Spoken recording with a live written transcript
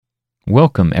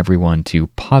Welcome, everyone, to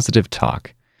Positive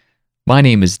Talk. My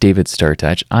name is David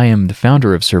StarrTouch. I am the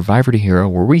founder of Survivor to Hero,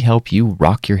 where we help you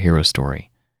rock your hero story.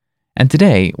 And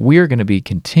today, we are going to be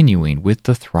continuing with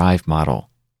the Thrive model.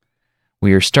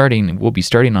 We'll be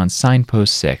starting on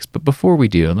Signpost 6, but before we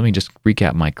do, let me just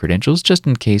recap my credentials, just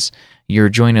in case you're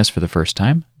joining us for the first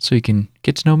time, so you can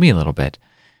get to know me a little bit.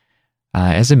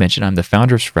 As I mentioned, I'm the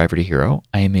founder of Survivor to Hero.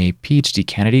 I am a Ph.D.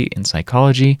 candidate in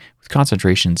psychology with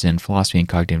concentrations in philosophy and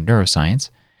cognitive neuroscience.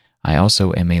 I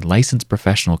also am a licensed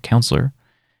professional counselor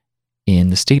in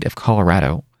the state of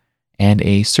Colorado and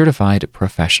a certified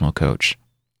professional coach.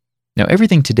 Now,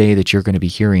 everything today that you're going to be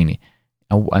hearing,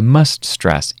 I must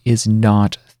stress, is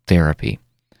not therapy.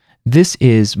 This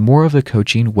is more of a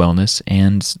coaching, wellness,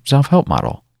 and self-help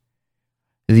model.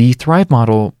 The Thrive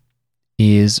model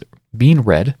is being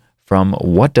read from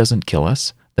What Doesn't Kill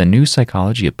Us, The New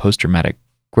Psychology of Post-Traumatic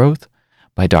Growth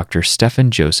by Dr.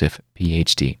 Stephan Joseph,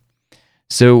 Ph.D.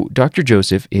 So Dr.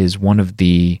 Joseph is one of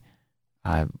the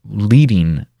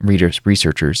leading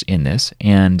researchers in this,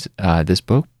 and this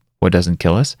book, What Doesn't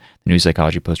Kill Us, The New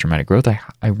Psychology of Post-Traumatic Growth,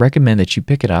 I recommend that you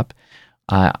pick it up.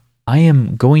 I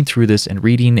am going through this and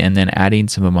reading and then adding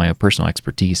some of my personal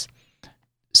expertise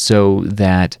so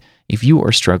that if you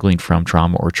are struggling from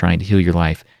trauma or trying to heal your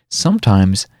life,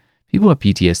 sometimes people have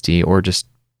PTSD or just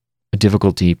a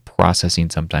difficulty processing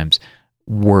sometimes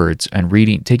words and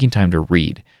reading, taking time to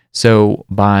read. So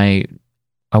I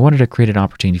wanted to create an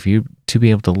opportunity for you to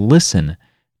be able to listen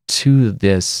to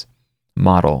this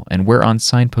model. And we're on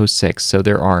Signpost 6. So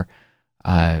there are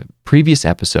previous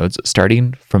episodes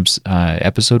starting from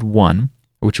episode 1,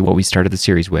 which is what we started the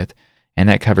series with. And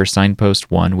that covers Signpost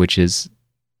 1, which is,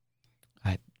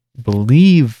 I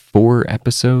believe, 4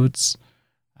 episodes.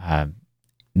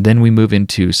 Then we move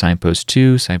into Signpost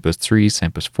 2, Signpost 3,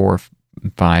 Signpost 4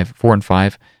 and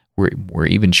 5 were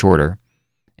even shorter.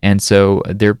 And so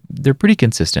they're pretty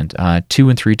consistent. 2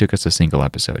 and 3 took us a single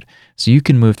episode. So you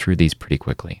can move through these pretty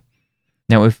quickly.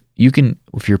 Now, if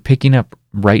you're picking up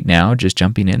right now, just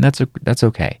jumping in, that's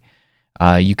okay.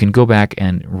 You can go back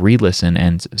and re-listen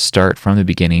and start from the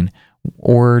beginning,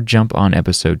 or jump on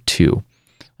episode 2.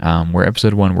 Where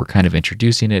episode 1, we're kind of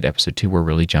introducing it. Episode 2, we're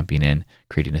really jumping in,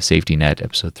 creating a safety net.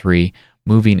 Episode 3,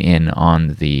 moving in on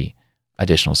the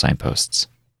additional signposts.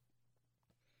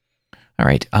 All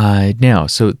right, now,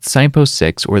 so Signpost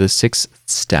 6, or the 6th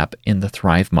step in the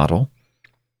Thrive model,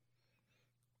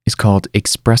 is called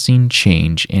Expressing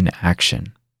Change in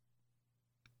Action.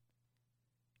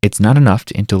 It's not enough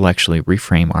to intellectually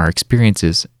reframe our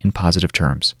experiences in positive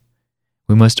terms.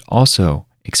 We must also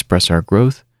express our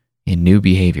growth in new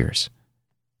behaviors.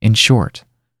 In short,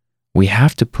 we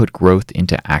have to put growth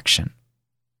into action.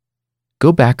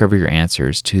 Go back over your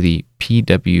answers to the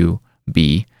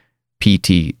PWB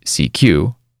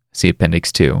PTCQ, see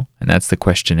Appendix 2, and that's the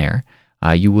questionnaire.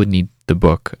 You would need the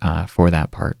book for that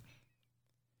part.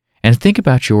 And think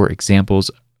about your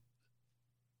examples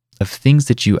of things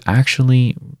that you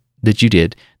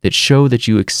did that show that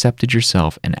you accepted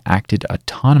yourself and acted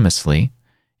autonomously,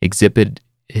 exhibited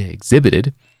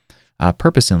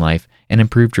purpose in life, and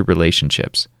improved your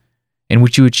relationships, in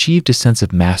which you achieved a sense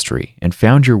of mastery and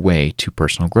found your way to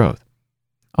personal growth.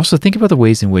 Also, think about the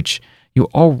ways in which you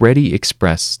already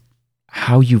express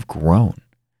how you've grown.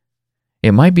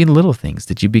 It might be little things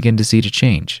that you begin to see to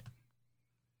change.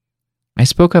 I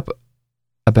spoke up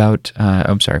about,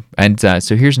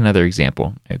 so here's another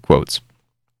example, quotes.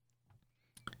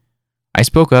 I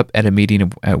spoke up at a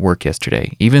meeting at work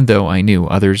yesterday, even though I knew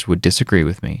others would disagree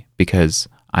with me because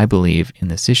I believe in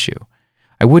this issue.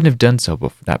 I wouldn't have done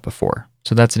that before.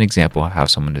 So that's an example of how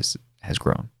someone has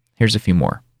grown. Here's a few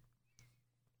more.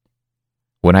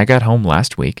 When I got home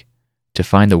last week to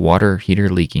find the water heater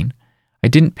leaking, I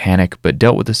didn't panic but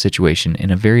dealt with the situation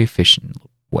in a very efficient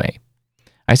way.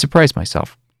 I surprised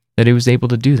myself that I was able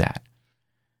to do that.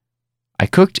 I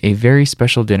cooked a very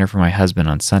special dinner for my husband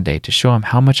on Sunday to show him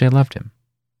how much I loved him.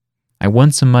 I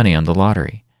won some money on the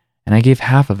lottery, and I gave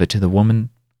half of it to the woman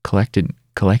collecting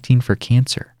for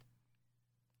cancer.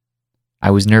 I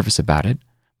was nervous about it,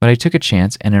 but I took a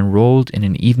chance and enrolled in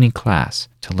an evening class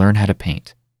to learn how to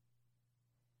paint.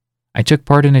 I took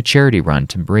part in a charity run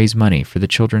to raise money for the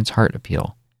Children's Heart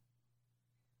Appeal.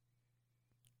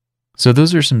 So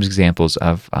those are some examples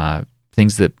of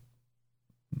things that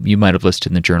you might have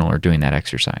listed in the journal or doing that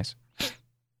exercise.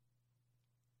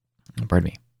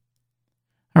 Pardon me.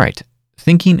 All right.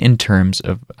 Thinking in terms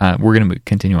of, we're going to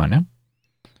continue on now.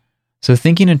 So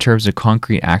thinking in terms of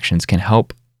concrete actions can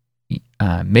help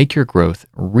make your growth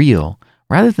real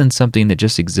rather than something that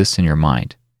just exists in your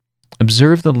mind.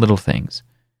 Observe the little things.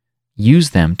 Use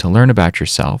them to learn about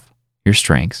yourself, your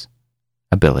strengths,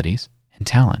 abilities, and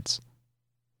talents.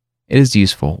 It is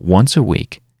useful once a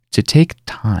week to take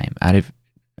time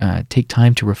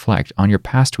to reflect on your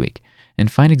past week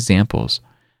and find examples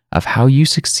of how you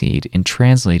succeed in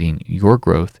translating your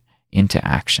growth into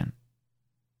action.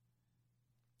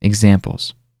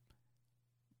 Examples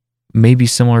may be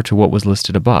similar to what was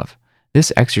listed above.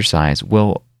 This exercise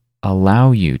will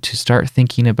allow you to start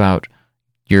thinking about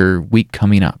your week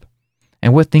coming up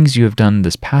and what things you have done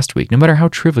this past week, no matter how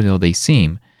trivial they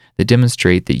seem, that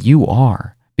demonstrate that you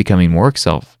are becoming more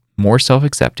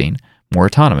self-accepting, more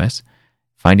autonomous,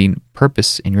 finding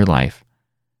purpose in your life,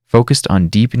 focused on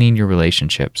deepening your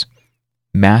relationships,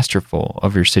 masterful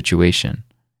of your situation,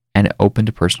 and open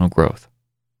to personal growth.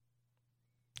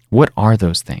 What are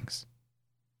those things?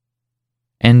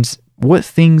 And what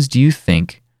things do you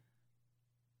think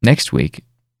next week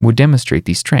would demonstrate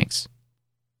these strengths?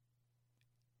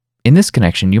 In this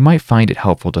connection, you might find it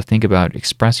helpful to think about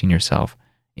expressing yourself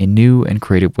in new and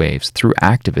creative ways through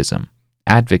activism,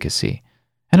 advocacy,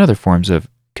 and other forms of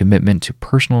commitment to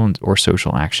personal or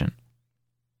social action.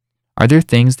 Are there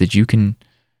things that you can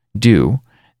do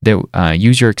that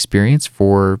use your experience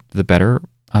for the better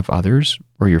of others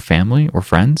or your family or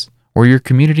friends or your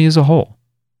community as a whole?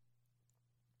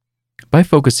 By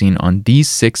focusing on these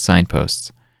 6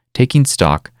 signposts, taking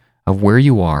stock of where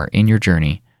you are in your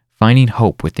journey, finding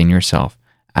hope within yourself,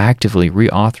 actively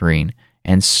reauthoring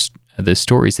the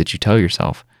stories that you tell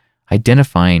yourself,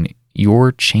 identifying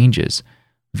your changes,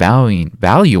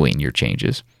 valuing your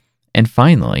changes, and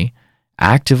finally,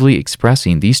 actively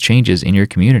expressing these changes in your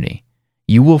community,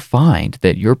 you will find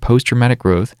that your post-traumatic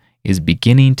growth is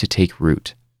beginning to take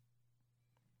root.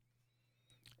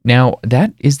 Now,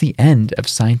 that is the end of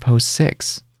signpost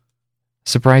 6.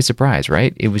 Surprise, surprise,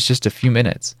 right? It was just a few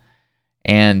minutes.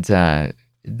 And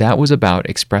that was about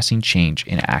expressing change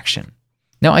in action.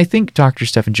 Now, I think Dr.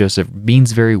 Stephan Joseph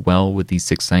means very well with these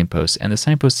 6 signposts, and the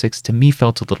signpost 6 to me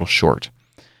felt a little short.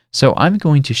 So I'm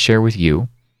going to share with you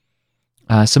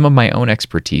some of my own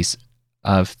expertise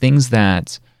of things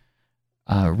that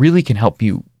really can help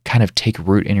you kind of take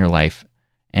root in your life,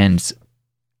 and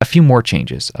a few more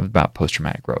changes about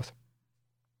post-traumatic growth.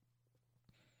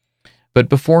 But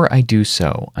before I do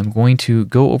so, I'm going to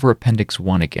go over Appendix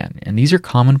 1 again, and these are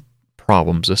common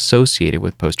problems associated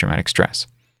with post-traumatic stress.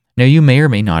 Now, you may or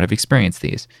may not have experienced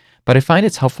these, but I find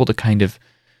it's helpful to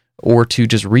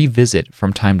just revisit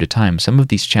from time to time some of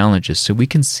these challenges so we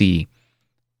can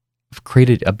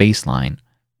create a baseline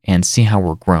and see how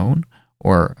we're grown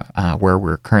or where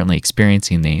we're currently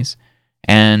experiencing these.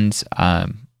 And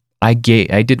I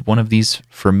did one of these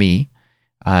for me.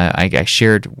 I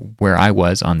shared where I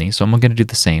was on these, so I'm going to do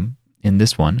the same in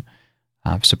this one.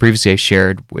 So previously I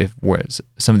shared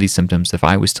some of these symptoms if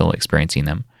I was still experiencing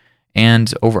them.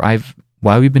 And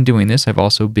while we've been doing this, I've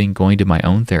also been going to my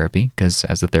own therapy, because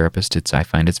as a therapist, I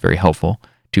find it's very helpful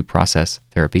to process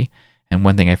therapy. And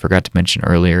one thing I forgot to mention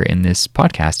earlier in this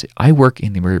podcast, I work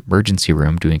in the emergency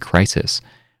room doing crisis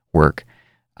work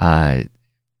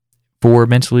for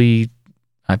mentally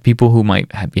people who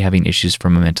might be having issues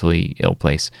from a mentally ill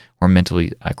place or a mental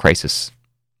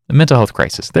health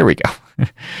crisis. There we go.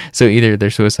 So either they're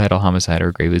suicidal, homicide,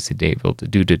 or gravely disabled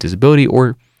due to disability,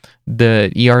 or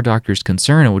the ER doctor's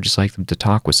concern and would just like them to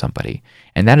talk with somebody.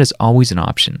 And that is always an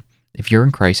option. If you're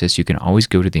in crisis, you can always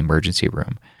go to the emergency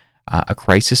room. A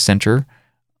crisis center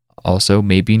also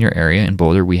may be in your area. In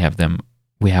Boulder, we have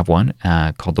one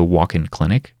called the Walk-In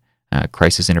Clinic,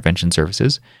 Crisis Intervention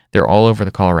Services. They're all over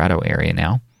the Colorado area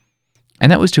now.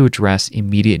 And that was to address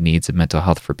immediate needs of mental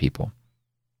health for people.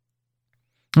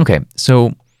 Okay,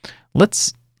 so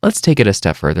let's take it a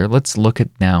step further. Let's look at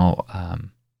now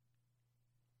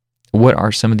what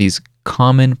are some of these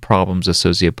common problems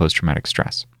associated with post-traumatic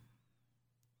stress.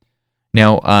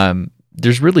 Now,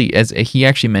 there's really, as he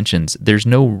actually mentions, there's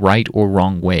no right or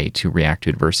wrong way to react to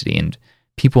adversity. And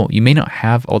people, you may not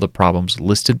have all the problems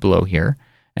listed below here,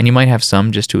 and you might have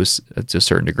some just to a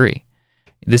certain degree.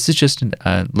 This is just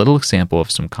a little example of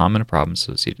some common problems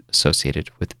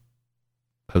associated with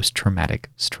post-traumatic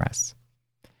stress.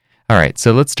 All right,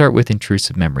 so let's start with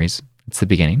intrusive memories. It's the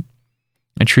beginning.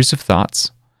 Intrusive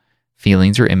thoughts,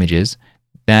 feelings, or images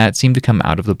that seem to come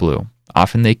out of the blue.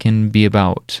 Often they can be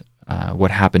about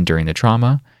what happened during the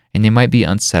trauma, and they might be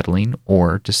unsettling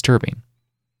or disturbing.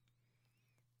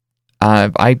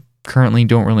 I currently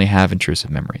don't really have intrusive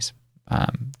memories.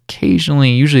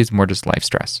 Occasionally, usually it's more just life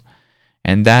stress.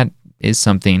 And that is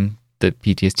something that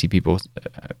PTSD people,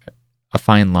 a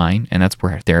fine line, and that's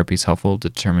where therapy is helpful to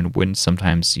determine when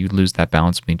sometimes you lose that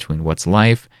balance between what's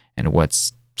life and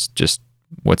what's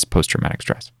post-traumatic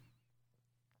stress.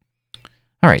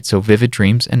 All right, so vivid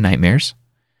dreams and nightmares.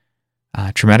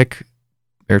 Traumatic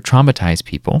or traumatized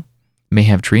people may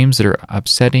have dreams that are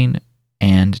upsetting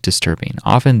and disturbing.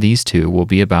 Often these two will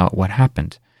be about what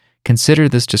happened. Consider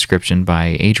this description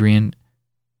by Adrian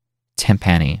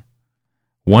Tempani,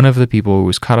 one of the people who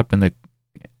was caught up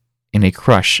in a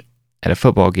crush at a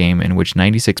football game in which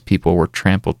 96 people were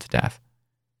trampled to death.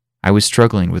 I was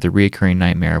struggling with a reoccurring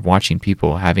nightmare of watching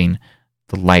people having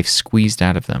the life squeezed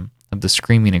out of them, of the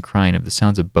screaming and crying, of the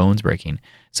sounds of bones breaking.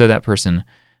 So that person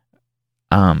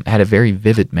had a very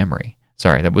vivid memory.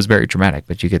 Sorry, that was very dramatic,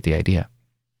 but you get the idea.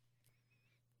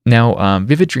 Now,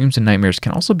 vivid dreams and nightmares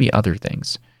can also be other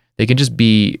things. They can just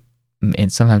be,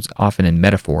 and sometimes often in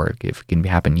metaphor, it can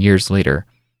happen years later.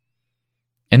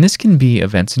 And this can be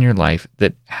events in your life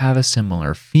that have a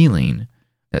similar feeling,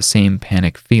 that same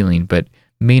panic feeling, but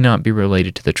may not be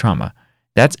related to the trauma.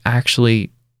 That's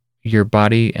actually your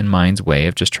body and mind's way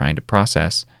of just trying to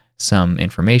process some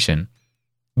information.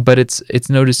 But it's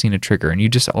noticing a trigger, and you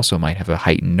just also might have a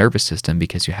heightened nervous system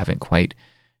because you haven't quite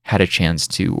had a chance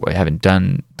to, haven't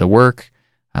done the work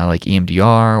like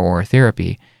EMDR or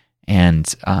therapy. And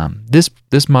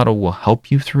this model will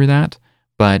help you through that,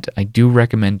 but I do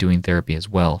recommend doing therapy as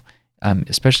well,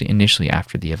 especially initially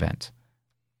after the event.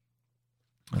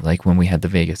 Like when we had the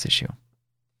Vegas issue.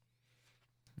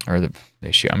 Or the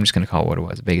issue, I'm just going to call it what it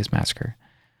was, Vegas Massacre.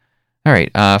 All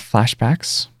right,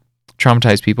 flashbacks.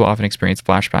 Traumatized people often experience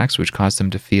flashbacks, which cause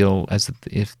them to feel as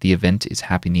if the event is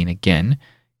happening again.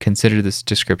 Consider this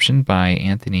description by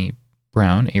Anthony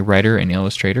Brown, a writer and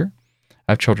illustrator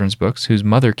of children's books, whose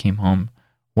mother came home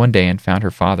one day and found her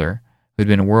father, who had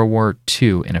been in World War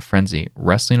II, in a frenzy,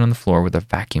 wrestling on the floor with a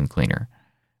vacuum cleaner.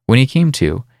 When he came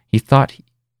to, he thought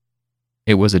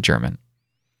it was a German.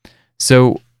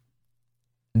 So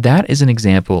that is an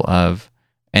example of,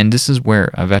 and this is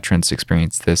where veterans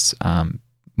experience this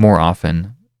more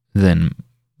often than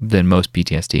most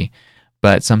PTSD,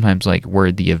 but sometimes like where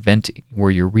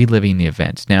you're reliving the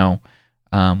event. Now,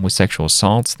 with sexual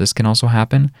assaults, this can also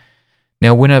happen.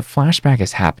 Now, when a flashback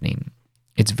is happening,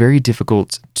 it's very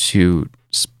difficult to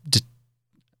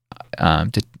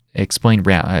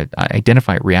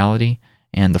identify reality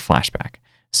and the flashback.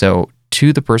 So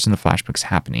to the person the flashback's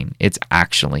happening, it's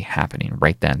actually happening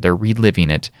right then. They're reliving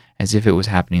it as if it was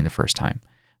happening the first time.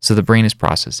 So the brain is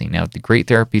processing. Now, the great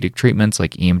therapeutic treatments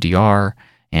like EMDR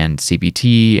and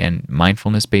CBT and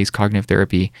mindfulness-based cognitive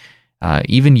therapy,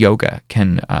 even yoga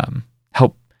can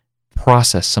help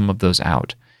process some of those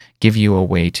out, give you a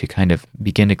way to kind of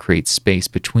begin to create space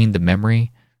between the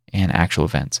memory and actual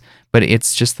events. But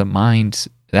it's just the mind,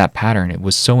 that pattern, it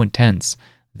was so intense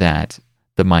that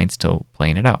the mind's still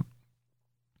playing it out.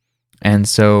 And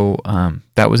so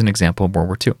that was an example of World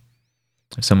War II,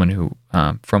 someone who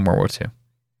from World War II.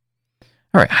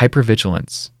 All right,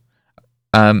 hypervigilance.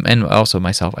 And also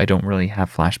myself, I don't really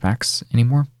have flashbacks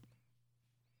anymore.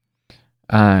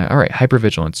 All right,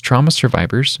 hypervigilance. Trauma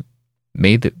survivors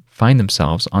may find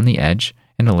themselves on the edge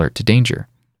and alert to danger.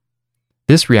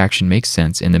 This reaction makes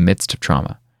sense in the midst of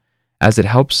trauma, as it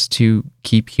helps to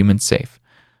keep humans safe.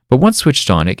 But once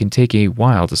switched on, it can take a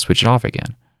while to switch it off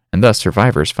again, and thus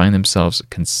survivors find themselves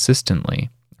consistently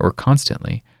or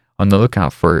constantly on the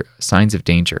lookout for signs of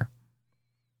danger.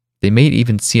 They may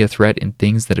even see a threat in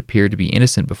things that appear to be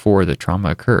innocent before the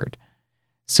trauma occurred.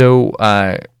 So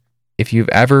if you've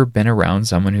ever been around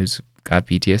someone who's got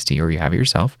PTSD, or you have it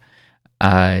yourself,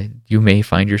 you may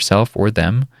find yourself or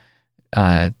them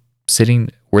sitting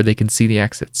where they can see the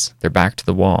exits. They're back to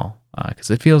the wall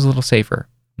because it feels a little safer.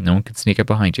 No one can sneak up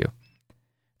behind you.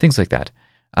 Things like that.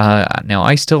 Now,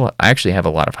 I actually have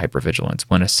a lot of hypervigilance.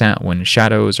 When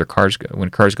shadows or cars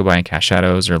go by and cast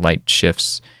shadows or light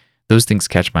shifts, those things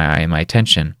catch my eye and my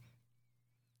attention.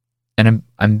 And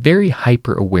I'm very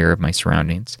hyper aware of my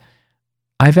surroundings.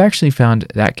 I've actually found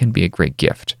that can be a great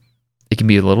gift. It can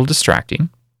be a little distracting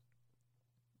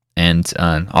and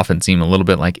often seem a little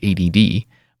bit like ADD,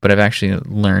 but I've actually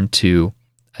learned to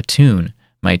attune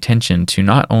my attention to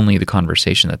not only the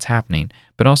conversation that's happening,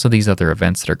 but also these other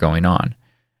events that are going on.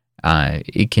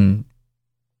 It can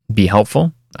be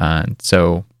helpful.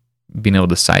 So being able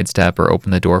to sidestep or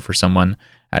open the door for someone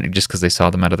just because they saw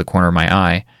them out of the corner of my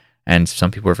eye, and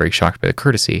some people are very shocked by the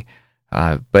courtesy.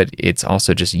 But it's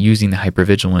also just using the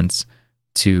hypervigilance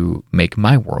to make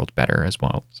my world better as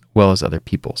well as other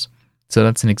people's. So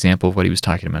that's an example of what he was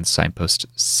talking about in Signpost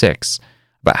 6,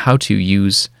 about how to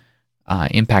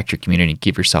impact your community and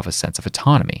give yourself a sense of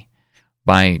autonomy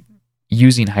by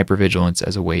using hypervigilance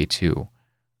as a way to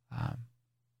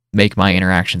make my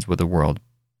interactions with the world,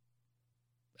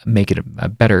 make it a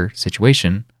better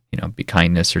situation, be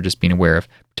kindness or just being aware of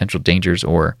potential dangers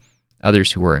or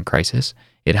others who are in crisis.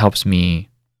 It helps me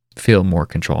feel more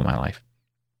control of my life.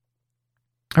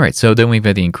 All right, so then we've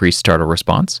got the increased startle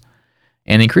response.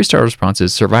 And the increased startle response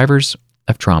is survivors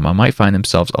of trauma might find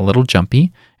themselves a little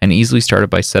jumpy and easily started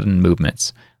by sudden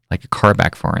movements, like a car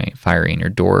backfiring or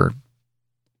door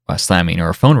slamming or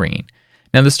a phone ringing.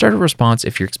 Now, the startle response,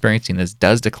 if you're experiencing this,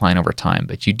 does decline over time,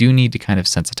 but you do need to kind of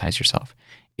sensitize yourself.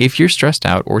 If you're stressed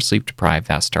out or sleep deprived,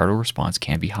 that startle response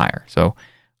can be higher. So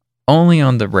only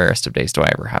on the rarest of days do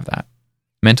I ever have that.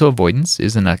 Mental avoidance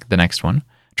is the next one.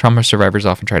 Trauma survivors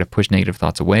often try to push negative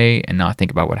thoughts away and not think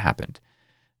about what happened.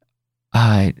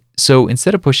 So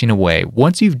instead of pushing away,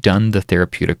 once you've done the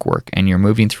therapeutic work and you're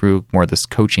moving through more of this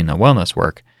coaching and wellness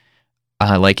work,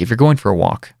 like if you're going for a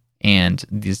walk and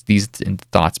these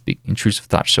intrusive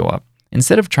thoughts show up,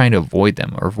 instead of trying to avoid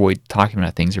them or avoid talking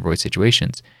about things or avoid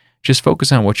situations, just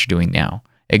focus on what you're doing now.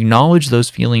 Acknowledge those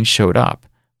feelings showed up,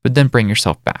 but then bring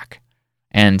yourself back.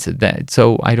 And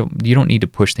you don't need to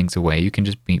push things away. You can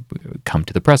just come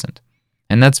to the present.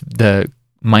 And that's the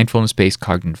mindfulness-based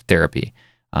cognitive therapy.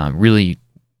 Really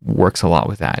works a lot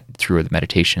with that through the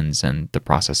meditations and the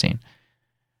processing.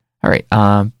 All right.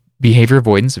 Behavior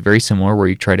avoidance, very similar, where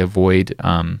you try to avoid,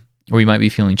 or you might be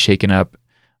feeling shaken up,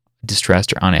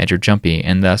 distressed, or on edge or jumpy,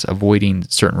 and thus avoiding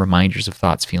certain reminders of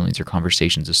thoughts, feelings, or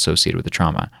conversations associated with the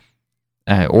trauma,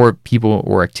 or people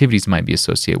or activities might be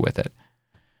associated with it.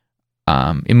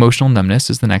 Emotional numbness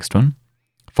is the next one.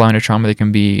 Following a trauma,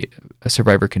 a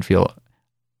survivor can feel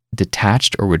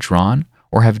detached or withdrawn,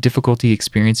 or have difficulty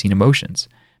experiencing emotions.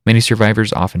 Many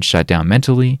survivors often shut down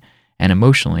mentally and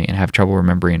emotionally and have trouble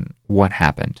remembering what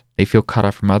happened. They feel cut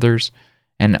off from others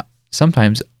and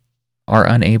sometimes are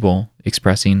unable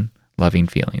expressing loving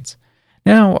feelings.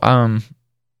 Now,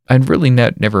 I've really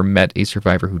never met a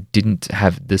survivor who didn't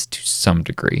have this to some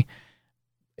degree.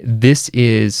 This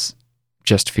is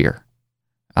just fear.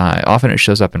 Often it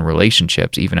shows up in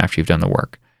relationships even after you've done the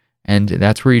work. And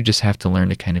that's where you just have to learn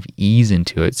to kind of ease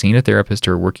into it. Seeing a therapist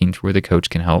or working with a coach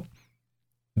can help.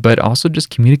 But also just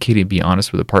communicating and be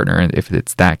honest with a partner if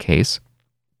it's that case.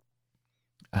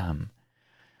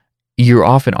 You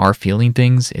often are feeling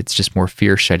things. It's just more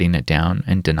fear shutting it down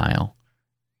and denial.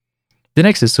 The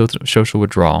next is social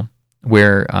withdrawal,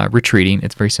 where retreating,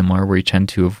 it's very similar, where you tend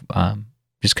to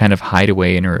just kind of hide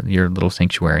away in your little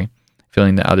sanctuary,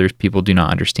 feeling that other people do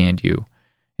not understand you,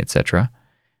 etc.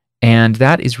 And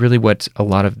that is really what a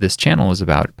lot of this channel is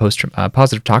about.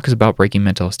 Positive Talk is about breaking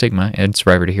mental stigma and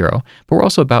survivor to hero, but we're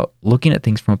also about looking at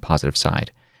things from a positive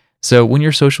side. So when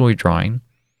you're social withdrawing,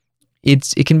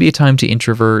 it can be a time to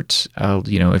introvert.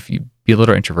 If you be a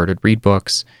little introverted, read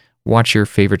books, watch your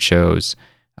favorite shows,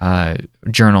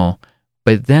 journal.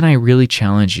 But then I really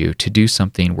challenge you to do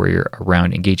something where you're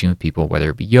around engaging with people,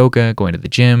 whether it be yoga, going to the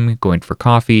gym, going for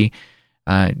coffee,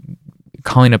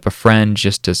 calling up a friend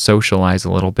just to socialize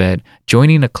a little bit,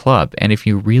 joining a club. And if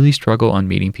you really struggle on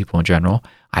meeting people in general,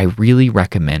 I really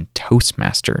recommend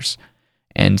Toastmasters.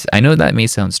 And I know that may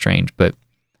sound strange, but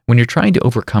when you're trying to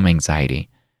overcome anxiety,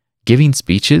 giving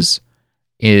speeches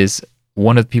is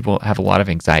one of the people have a lot of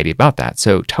anxiety about that.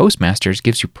 So Toastmasters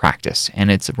gives you practice, and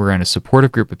we're in a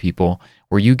supportive group of people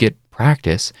where you get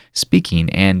practice speaking,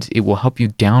 and it will help you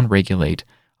down-regulate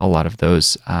a lot of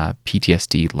those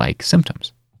PTSD-like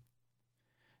symptoms.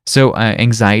 So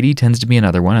anxiety tends to be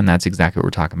another one, and that's exactly what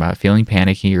we're talking about. Feeling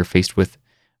panicky or faced with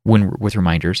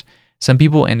reminders. Some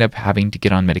people end up having to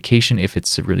get on medication if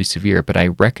it's really severe, but I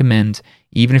recommend,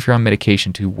 even if you're on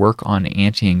medication, to work on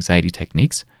anti-anxiety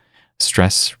techniques,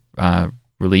 stress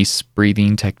release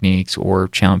breathing techniques, or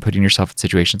putting yourself in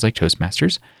situations like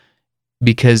Toastmasters,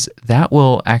 because that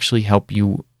will actually help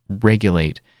you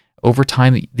regulate. Over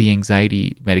time, the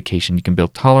anxiety medication, you can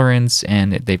build tolerance,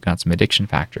 and they've got some addiction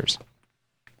factors.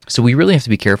 So we really have to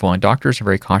be careful, and doctors are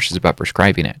very cautious about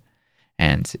prescribing it,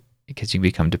 and because you can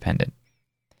become dependent.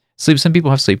 Some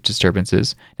people have sleep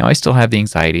disturbances. Now, I still have the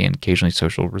anxiety and occasionally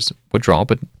social withdrawal,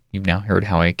 but you've now heard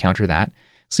how I counter that.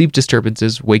 Sleep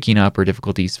disturbances, waking up, or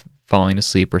difficulties falling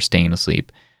asleep or staying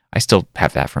asleep, I still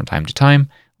have that from time to time,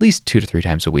 at least 2 to 3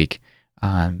 times a week.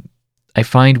 I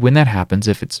find when that happens,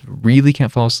 if it's really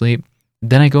can't fall asleep,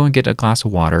 then I go and get a glass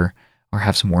of water or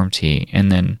have some warm tea,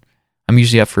 and then I'm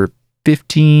usually up for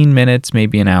 15 minutes,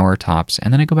 maybe an hour tops,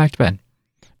 and then I go back to bed.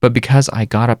 But because I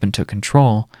got up and took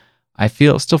control, I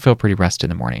still feel pretty rested in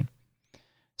the morning.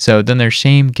 So then there's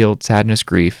shame, guilt, sadness,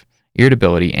 grief,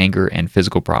 irritability, anger, and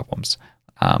physical problems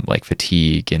like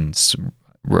fatigue and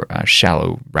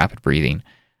shallow, rapid breathing,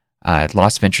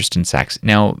 loss of interest in sex.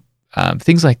 Now,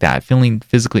 things like that, feeling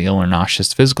physically ill or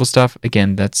nauseous, physical stuff,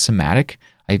 again, that's somatic.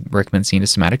 I recommend seeing a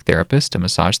somatic therapist. A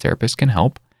massage therapist can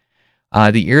help.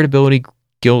 The irritability,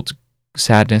 guilt,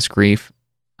 sadness, grief,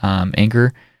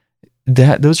 anger,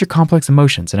 those are complex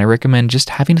emotions, and I recommend just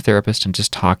having a therapist and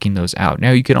just talking those out.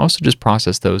 Now, you can also just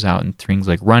process those out in things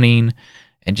like running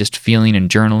and just feeling and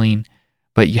journaling,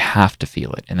 but you have to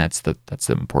feel it, and that's the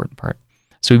important part.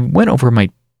 So we went over my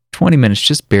 20 minutes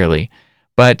just barely,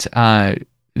 but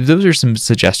those are some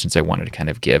suggestions I wanted to kind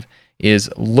of give, is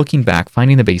looking back,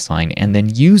 finding the baseline, and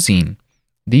then using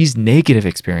these negative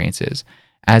experiences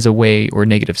as a way, or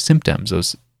negative symptoms,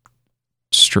 those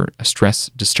stress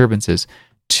disturbances,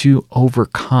 to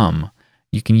overcome.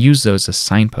 You can use those as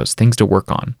signposts, things to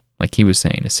work on, like he was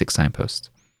saying, as 6 signposts.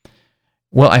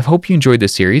 Well, I hope you enjoyed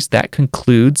this series. That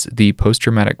concludes the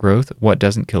Post-Traumatic Growth, What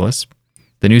Doesn't Kill Us,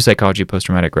 The New Psychology of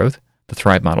Post-Traumatic Growth, The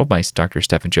Thrive Model by Dr.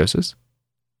 Stephan Joseph,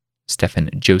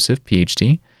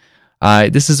 Ph.D.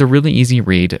 This is a really easy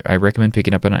read. I recommend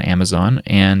picking up on Amazon,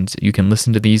 and you can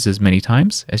listen to these as many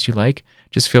times as you like.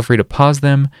 Just feel free to pause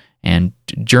them and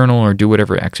journal or do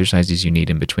whatever exercises you need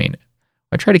in between.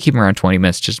 I try to keep them around 20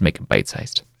 minutes, just to make them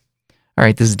bite-sized. All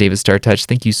right, this is David StarrTouch.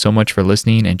 Thank you so much for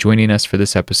listening and joining us for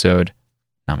this episode.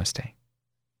 Namaste.